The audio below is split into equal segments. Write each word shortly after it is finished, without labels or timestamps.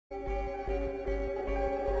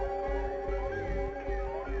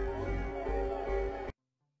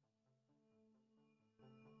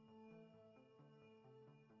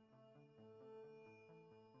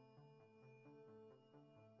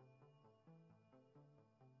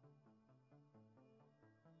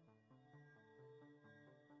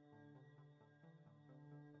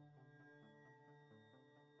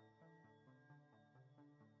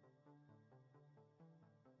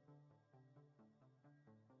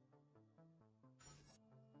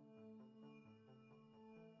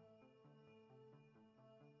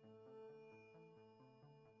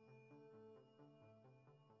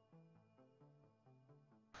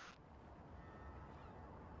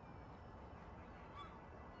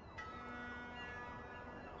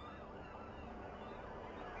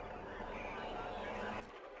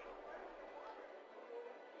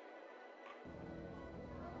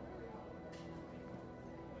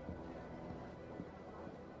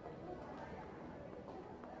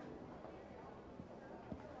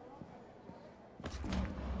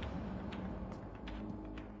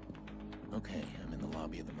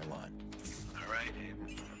lobby of the Merlot. All right,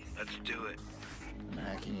 let's do it. I'm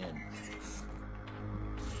hacking in.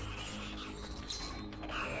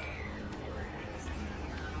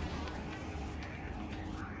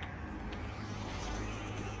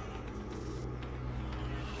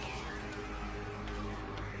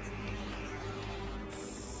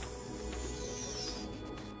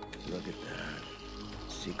 Look at that.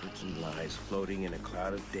 Secrets and lies floating in a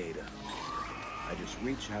cloud of data. I just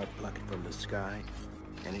reach out, pluck it from the sky,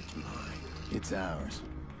 and it's mine. It's ours.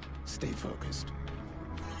 Stay focused.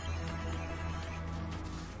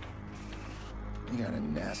 We got a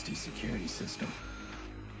nasty security system.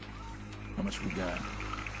 How much we got?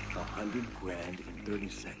 100 grand in 30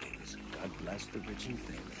 seconds. God bless the rich and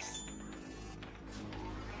famous.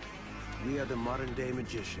 We are the modern-day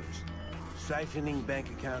magicians, siphoning bank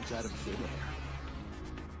accounts out of thin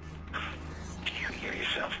air. Do you hear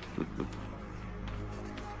yourself? What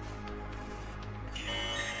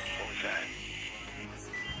was that?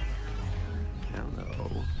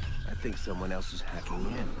 Hello. I think someone else is hacking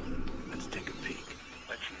in. Let's take a peek.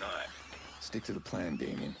 Let's not. Stick to the plan,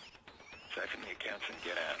 Damien. Siphon the accounts and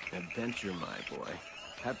get out. Adventure, my boy.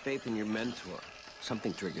 Have faith in your mentor.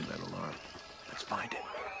 Something triggered that alarm. Let's find it.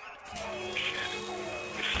 Shit.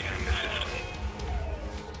 It's scanning the system.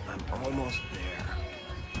 I'm almost there.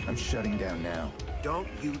 I'm shutting down now. Don't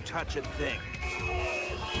you touch a thing.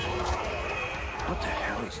 What the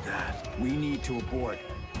hell is that? We need to abort.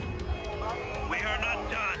 We are not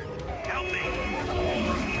done. Help me.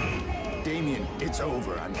 Damien, it's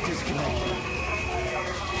over. I'm disconnected.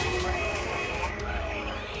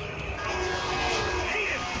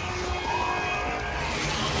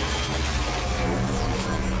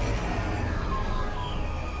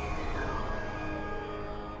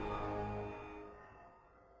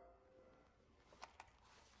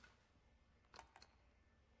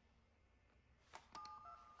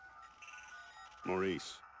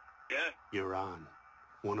 Maurice. Yeah? You're on.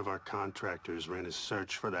 One of our contractors ran a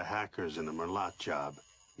search for the hackers in the Merlot job.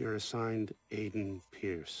 You're assigned Aiden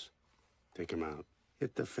Pierce. Take him out.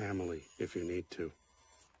 Hit the family if you need to.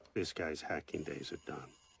 This guy's hacking days are done.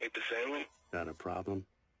 Hit the family? Got a problem?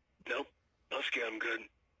 Nope. Husky, I'm good.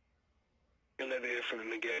 You'll never hear from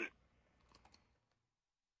him again.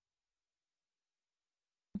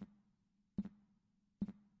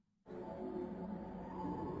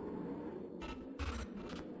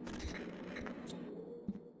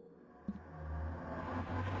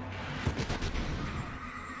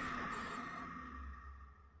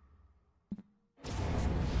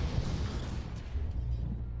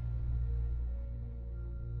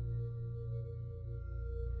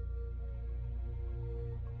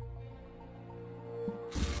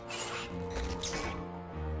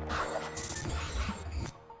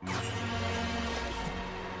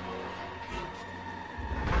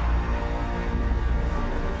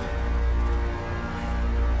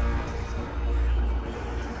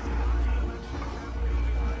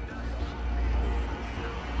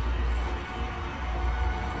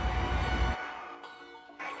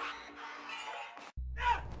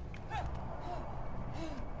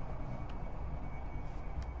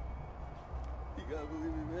 You gotta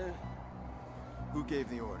believe me, man. Who gave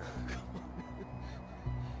the order? Come on.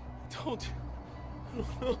 Don't. I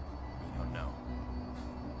don't know. You don't know.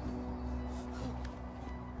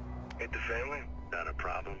 Hit the family? Not a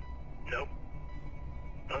problem. Nope.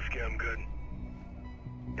 Husky, I'm good.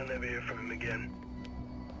 You'll never hear from him again.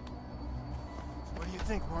 What do you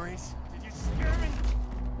think, Maurice? Did you scare me?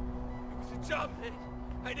 It was a job, man.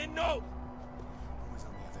 I didn't know. Who was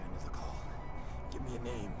on the other end of the call? Give me a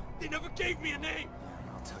name. They never gave me a name.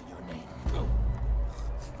 Yeah, I'll tell you a name. Oh.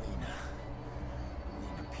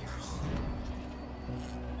 Lena Pierce.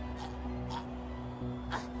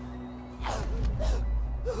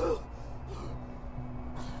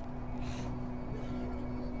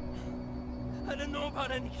 I didn't know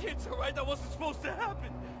about any kids, all right? That wasn't supposed to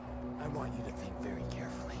happen. I want you to think very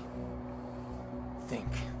carefully.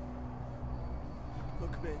 Think.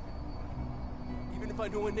 Look, man. Even if I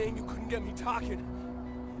knew a name, you couldn't get me talking.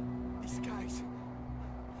 These guys...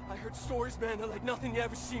 I heard stories, man, that like nothing you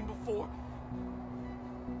ever seen before.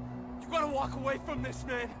 You gotta walk away from this,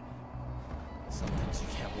 man. Some things you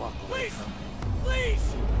can't walk away Please! from.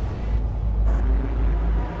 Please!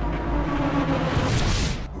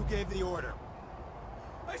 Who gave the order?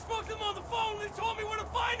 I spoke to them on the phone. They told me where to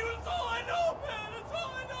find you. That's all I know, man. That's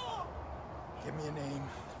all I know. Give me a name.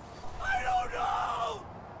 I don't know!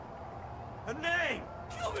 A name!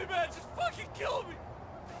 Kill me, man! Just fucking kill me!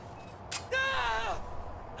 Ah!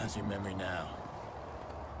 How's your memory now?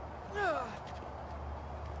 Ah!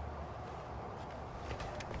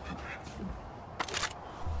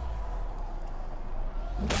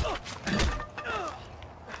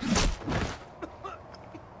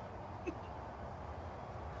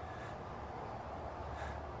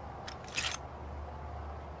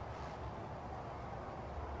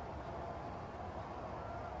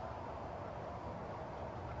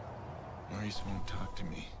 Maurice won't talk to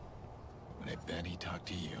me, but I bet he talked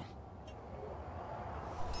to you.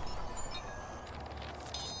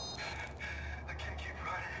 I can't keep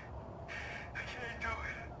running. I can't do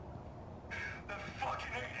it. That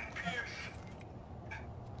fucking Aiden Pierce.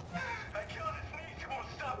 I killed his niece. He won't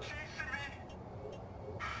stop chasing me.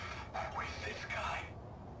 Where's this guy?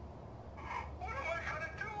 What am I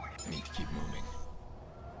gonna do? I need to keep moving.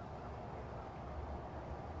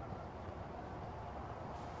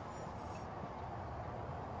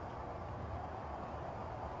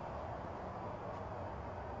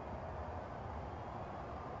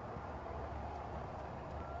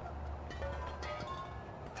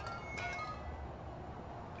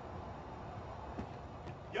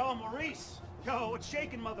 Yo, Maurice! Yo, what's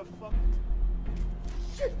shaking, motherfucker?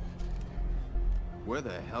 Shit! Where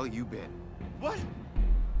the hell you been? What?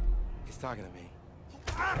 He's talking to me.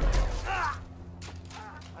 I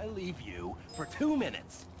leave you for 2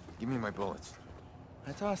 minutes. Give me my bullets.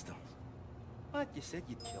 I tossed him. What? You said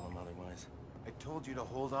you'd kill him otherwise. I told you to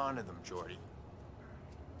hold on to them, Jordy.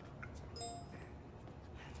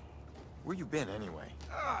 Where you been, anyway?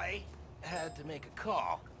 I had to make a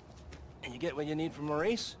call. And you get what you need from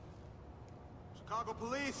Maurice? Chicago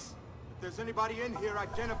Police! If there's anybody in here,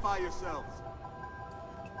 identify yourselves.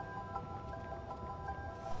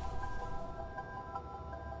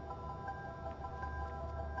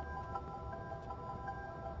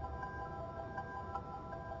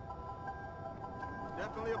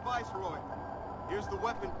 Definitely a viceroy. Here's the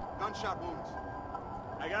weapon. Gunshot wounds.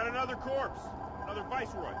 I got another corpse. Another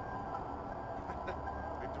viceroy.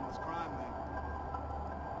 Victimless crime, then.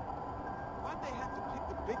 Why'd they have to pick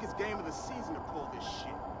the biggest game of the season to pull this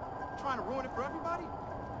shit? Trying to ruin it for everybody?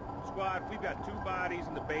 Squad, we've got 2 bodies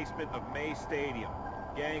in the basement of May Stadium.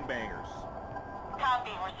 Gangbangers. Copy,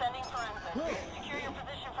 we're sending forensics. Secure your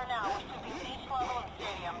position for now. We're sweeping each level of the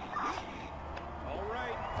stadium. All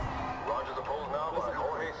right. Rogers opposed now by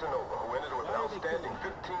Jorge Sonova, who ended with an outstanding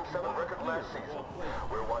 15-7 record last season.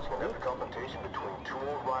 We're watching an epic confrontation between 2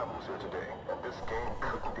 old rivals here today, and this game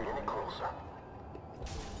couldn't be any closer.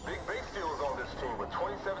 Big base steals on this team with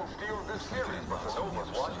 27 steals this series, but Sonova's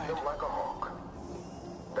watching them like a hawk.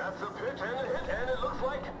 That's a pitch and a hit, and it looks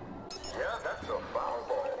like... yeah, that's a foul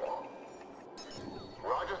ball.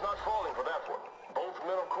 Rogers not falling for that one. Both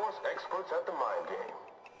men, of course, experts at the mind game.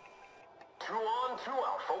 2 on, 2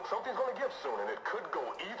 out, folks. Something's gonna give soon, and it could go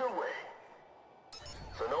either way.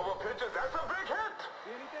 Sonova pitches, that's a big hit! See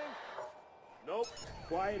anything? Nope.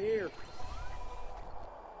 Quiet here.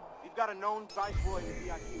 We've got a known viceroy in the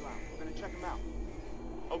VIP lounge. We're gonna check him out.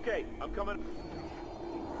 Okay, I'm coming.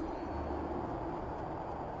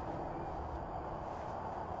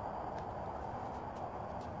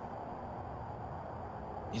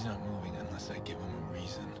 He's not moving unless I give him a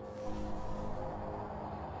reason.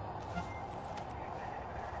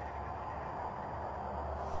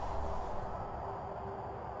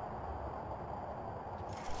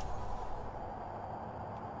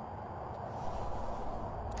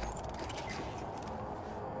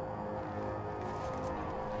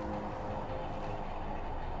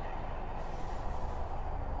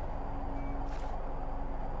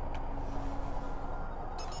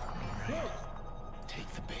 Take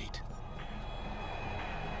the bait.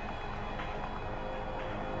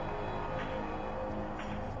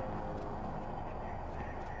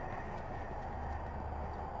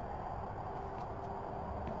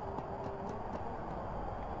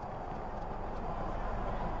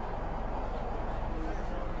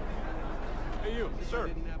 Hey, you, sir.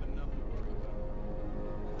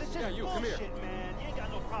 This is you, come bullshit, here. man. You ain't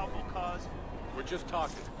got no problem, cuz. We're just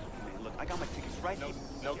talking. Man, look, I got my tickets right here.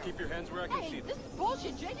 No, keep your hands where I can see Hey, them. this is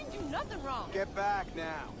bullshit. Jay didn't do nothing wrong. Get back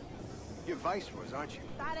now. You're viceroys, aren't you?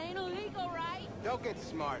 That ain't illegal, right? Don't get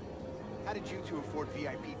smart. How did you 2 afford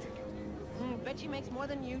VIP tickets? Bet she makes more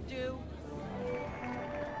than you do.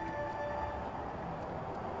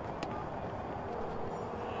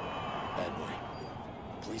 Bad boy.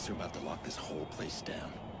 Police are about to lock this whole place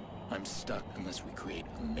down. I'm stuck unless we create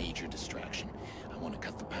a major distraction. I want to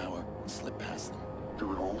cut the power and slip past them. To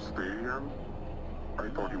the whole stadium? I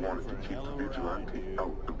thought you wanted to keep the vigilante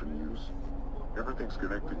out of the news. Everything's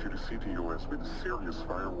connected to the CTOS with a serious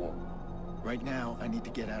firewall. Right now, I need to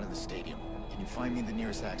get out of the stadium. Can you find me the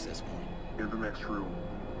nearest access point? In the next room.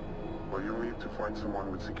 Well, you'll need to find someone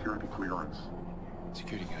with security clearance.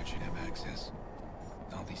 Security guard should have access.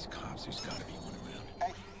 With all these cops, there's gotta be one around.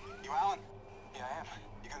 Hey, you Alan? Yeah, I am.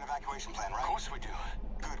 You got an evacuation plan, right? Of course we do.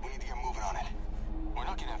 Good, we need to get moving on it. We're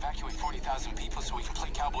not gonna evacuate 40,000 people so we can play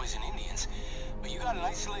cowboys and Indians. But you got an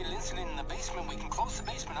isolated incident in the basement, we can close the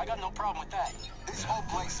basement. I got no problem with that. This whole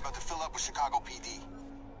place is about to fill up with Chicago PD.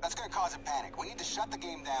 That's gonna cause a panic. We need to shut the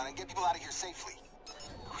game down and get people out of here safely.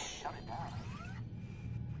 Shut it down.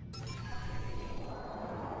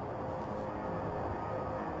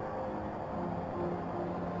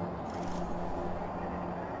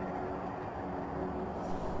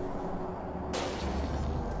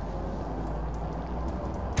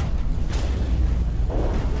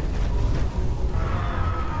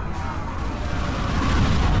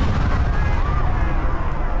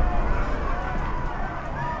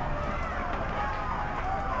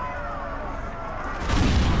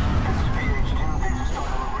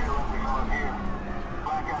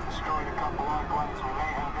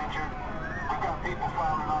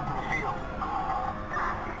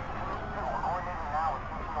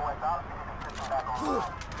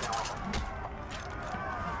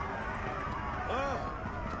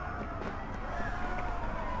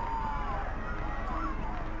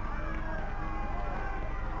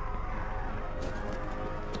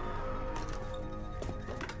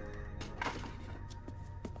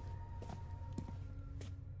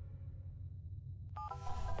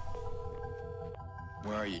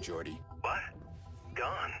 Where are you, Jordy? What?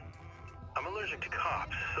 Gone. I'm allergic to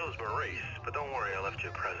cops, so's Maurice, but don't worry, I left you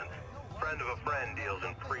a present. Friend of a friend deals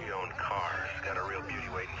in pre-owned cars. Got a real beauty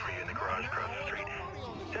waiting for you in the garage across the street.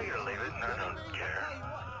 Take it or leave it, I don't care.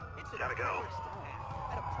 Gotta go.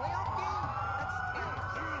 At a playoff game? That's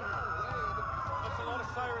terrible. That's a lot of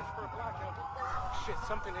sirens for a blackout. Shit,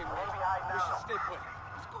 something ain't right. We should stay put.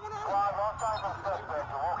 What's going on? All signs of suspect,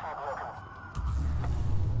 so we'll keep looking.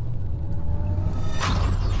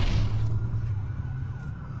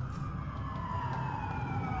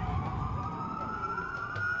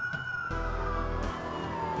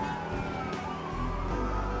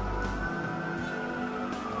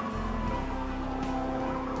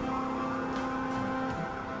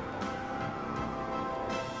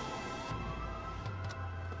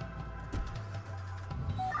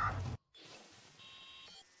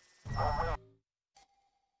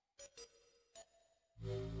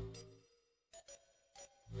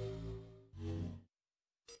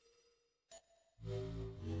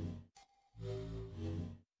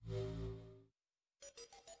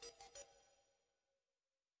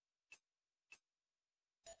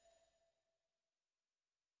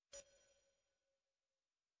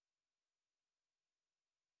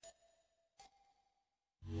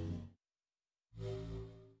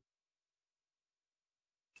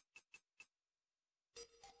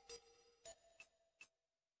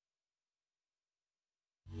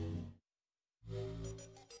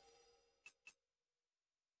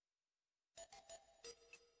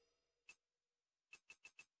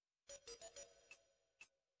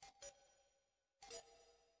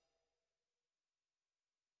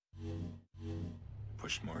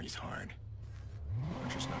 Push Maury's hard. We're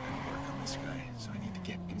just not gonna work on this guy, so I need to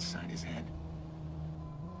get inside his head.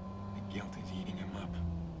 The guilt is eating him up.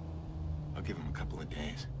 I'll give him a couple of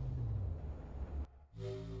days.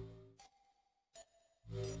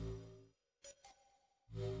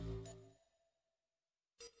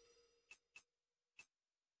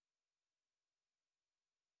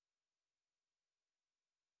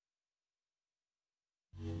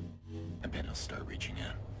 I bet I'll start reaching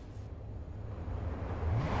out.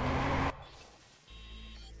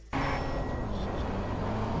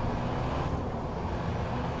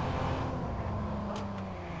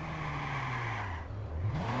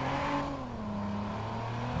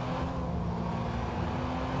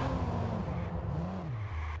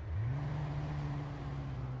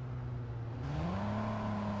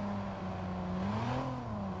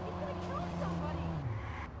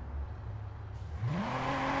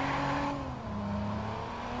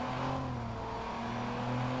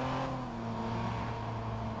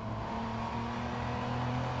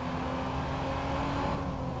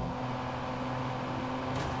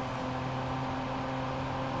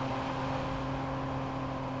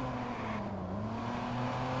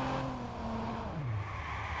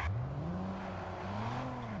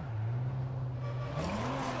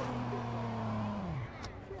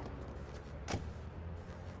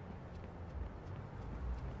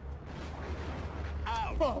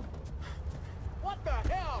 Ow!